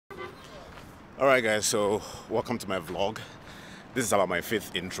Alright guys, so welcome to my vlog. This is about my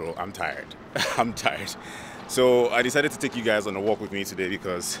 5th intro. I'm tired. I'm tired. So I decided to take you guys on a walk with me today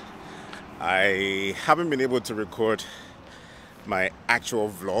because I haven't been able to record my actual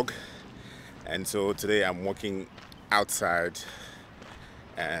vlog. And so today I'm walking outside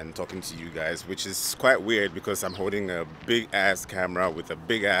and talking to you guys, which is quite weird because I'm holding a big ass camera with a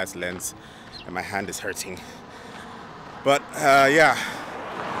big ass lens and my hand is hurting. But yeah.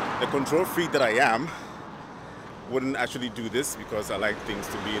 The control freak that I am wouldn't actually do this because I like things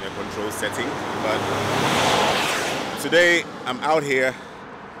to be in a control setting. But today I'm out here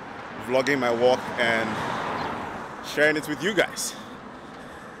vlogging my walk and sharing it with you guys.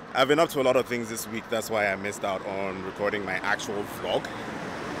 I've been up to a lot of things this week. That's why I missed out on recording my actual vlog.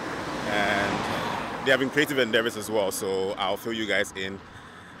 And they have been creative endeavors as well. So I'll fill you guys in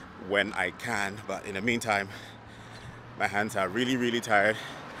when I can. But in the meantime, my hands are really tired.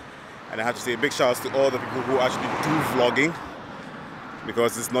 And I have to say a big shout out to all the people who actually do vlogging,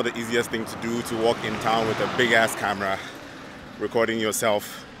 because it's not the easiest thing to do, to walk in town with a big ass camera recording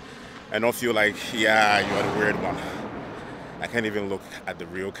yourself and not feel like, yeah, you are the weird one. I can't even look at the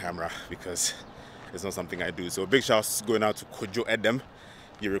real camera because it's not something I do. So a big shout out going out to Kojo Edem.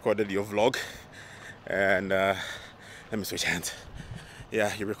 You recorded your vlog and let me switch hands.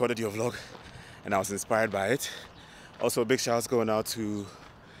 Yeah, you recorded your vlog and I was inspired by it. Also a big shout out going out to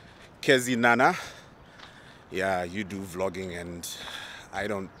Kezi Nana. Yeah, you do vlogging and I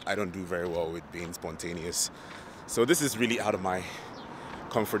don't do very well with being spontaneous. So this is really out of my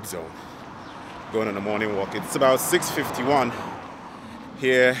comfort zone. Going on a morning walk. It's about 6:51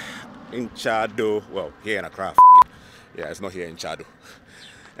 here in Chado. Well, here in Accra. Yeah, it's not here in Chado.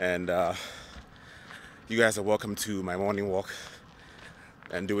 And you guys are welcome to my morning walk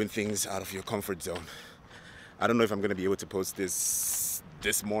and doing things out of your comfort zone. I don't know if I'm going to be able to post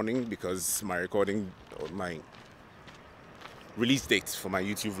this morning because my release date for my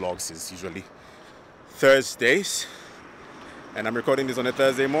YouTube vlogs is usually Thursdays, and I'm recording this on a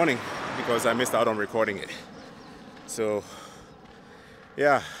Thursday morning because I missed out on recording it. So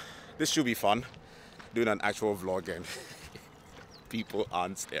yeah, this should be fun, doing an actual vlog and people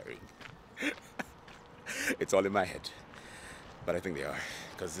aren't staring. It's all in my head, but I think they are,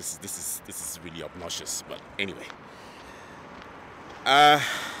 because this is really obnoxious. But anyway,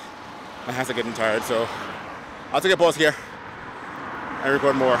 my hands are getting tired, so I'll take a pause here and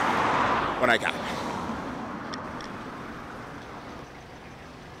record more when I can.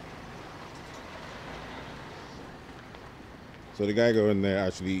 So the guy going there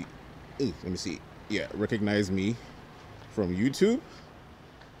actually, let me see, yeah, recognized me from YouTube.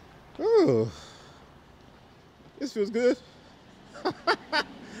 Oh, this feels good.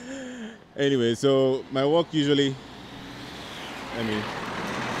 Anyway, so my walk usually, let me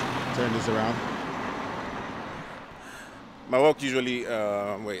turn this around. My walk usually,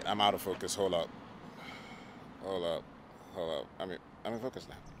 wait, I'm out of focus. Hold up. I'm in focus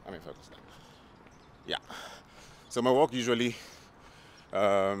now. Yeah. So my walk usually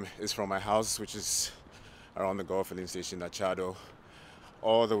is from my house, which is around the golf filling station at Chado,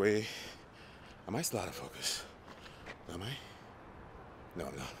 all the way. Am I still out of focus? Am I? No,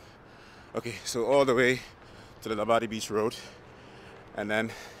 I'm not. Okay, so all the way to the Labadi Beach Road. And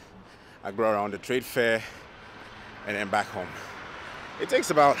then I go around the trade fair and then back home. It takes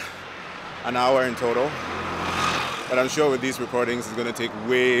about an hour in total, but I'm sure with these recordings it's going to take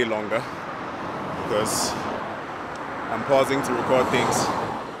way longer because I'm pausing to record things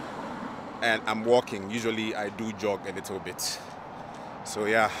and I'm walking. Usually I do jog a little bit. So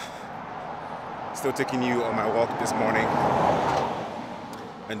yeah, still taking you on my walk this morning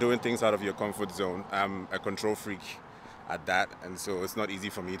and doing things out of your comfort zone. I'm a control freak at that, and so it's not easy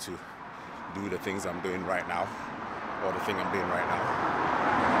for me to do the things I'm doing right now, or the thing I'm doing right now.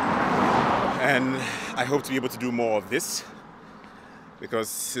 And I hope to be able to do more of this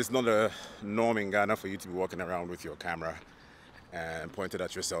because it's not a norm in Ghana for you to be walking around with your camera and pointed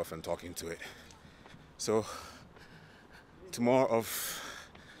at yourself and talking to it. So to more of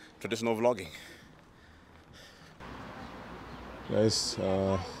traditional vlogging. Guys,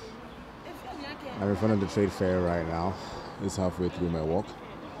 I'm in front of the trade fair right now. It's halfway through my walk.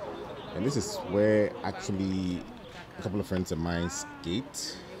 And this is where actually a couple of friends of mine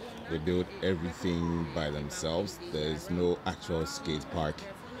skate. They build everything by themselves. There's no actual skate park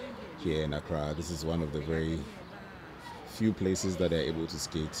here in Accra. This is one of the very few places that they're able to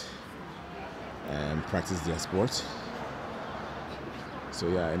skate and practice their sport. So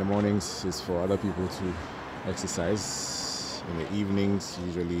yeah, in the mornings it's for other people to exercise. In the evenings,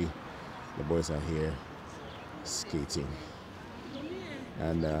 usually the boys are here skating.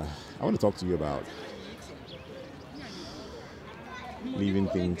 And I want to talk to you about leaving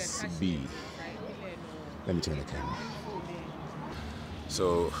things be. Let me turn the camera.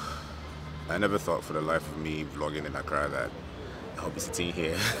 So, I never thought for the life of me vlogging in Accra that I'll be sitting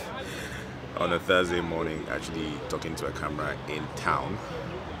here on a Thursday morning actually talking to a camera in town.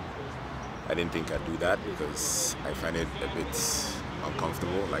 I didn't think I'd do that because I find it a bit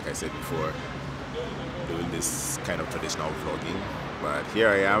uncomfortable, like I said before, doing this kind of traditional vlogging. But here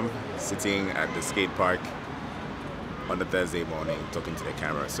I am sitting at the skate park on a Thursday morning talking to the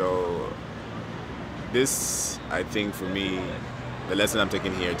camera. So this, I think for me, the lesson I'm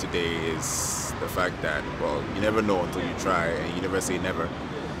taking here today is the fact that, well, you never know until you try, and you never say never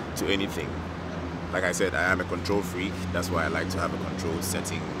to anything. Like I said, I am a control freak. That's why I like to have a controlled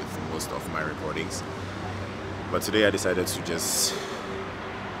setting with most of my recordings. But today I decided to just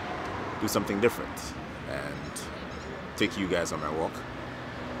do something different and take you guys on my walk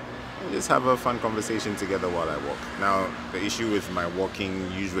and just have a fun conversation together while I walk. Now, the issue with my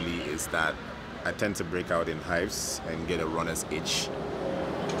walking usually is that I tend to break out in hives and get a runner's itch.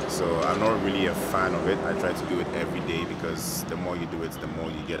 So I'm not really a fan of it. I try to do it every day because the more you do it, the more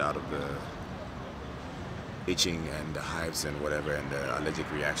you get out of the itching and the hives and whatever, and the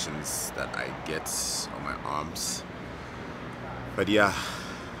allergic reactions that I get on my arms. But yeah,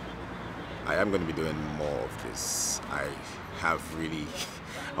 I am going to be doing more of this. I have really,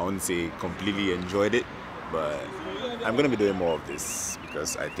 I wouldn't say completely enjoyed it, but I'm going to be doing more of this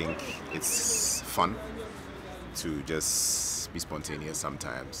because I think it's fun to just be spontaneous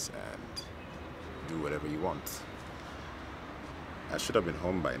sometimes and do whatever you want. I should have been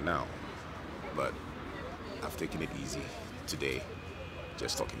home by now, but I've taken it easy today,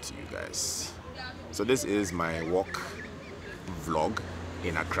 just talking to you guys. So this is my walk vlog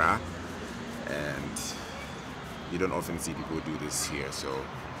in Accra, and you don't often see people do this here. So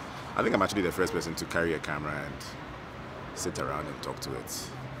I think I'm actually the first person to carry a camera and sit around and talk to it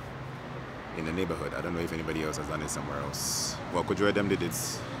in the neighborhood. I don't know if anybody else has done it somewhere else. Well, Kojo Adam did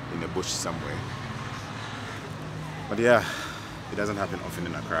it in a bush somewhere. But yeah, it doesn't happen often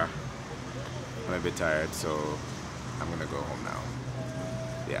in Accra. I'm a bit tired, so I'm gonna go home now.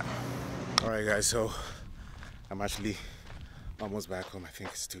 Yeah. Alright guys, so I'm actually almost back home. I think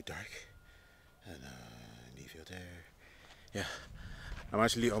it's too dark. And leave you there. Yeah. I'm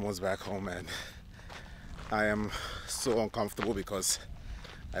actually almost back home, and I am so uncomfortable because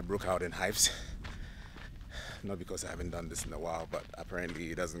I broke out in hives. Not because I haven't done this in a while, but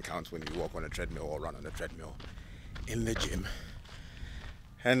apparently it doesn't count when you walk on a treadmill or run on a treadmill in the gym.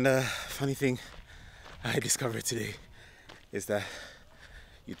 And funny thing I discovered today is that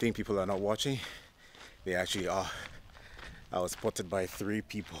you think people are not watching, they actually are. I was spotted by 3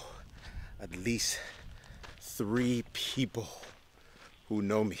 people, at least 3 people who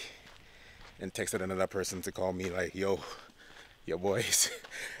know me, and texted another person to call me like, yo, your boy is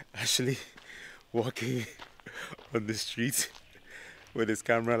actually walking on the street with his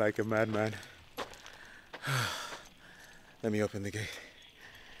camera like a madman. Let me open the gate.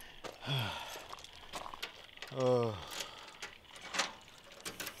 Oh.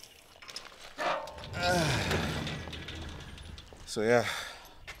 So yeah.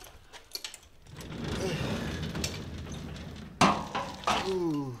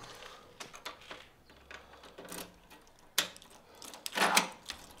 Ooh.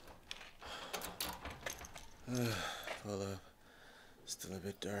 Hold up. Still a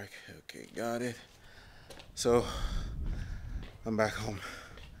bit dark. Okay, got it. So I'm back home,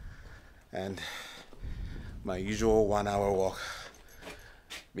 and my usual 1-hour walk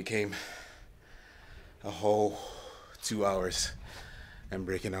became a whole 2 hours and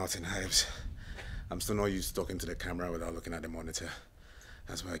breaking out in hives. I'm still not used to talking to the camera without looking at the monitor.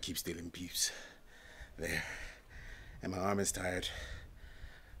 That's why I keep stealing peeps there. And my arm is tired.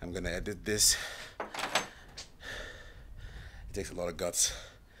 I'm gonna edit this. It takes a lot of guts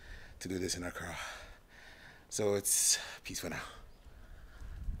to do this in Accra. So it's peace for now.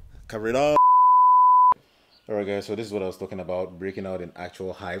 Cover it up. Alright guys, so this is what I was talking about, breaking out in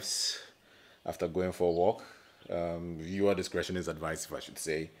actual hives after going for a walk. Viewer discretion is advised, if I should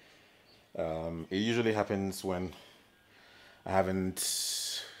say. It usually happens when I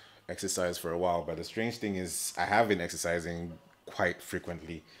haven't exercised for a while, but the strange thing is I have been exercising quite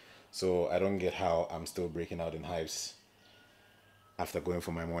frequently, so I don't get how I'm still breaking out in hives after going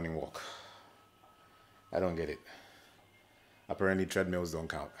for my morning walk. I don't get it. Apparently treadmills don't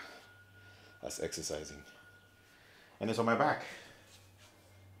count as exercising. And it's on my back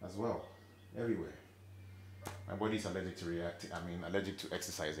as well, everywhere. My body's allergic to allergic to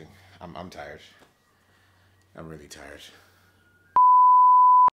exercising. I'm tired. I'm really tired.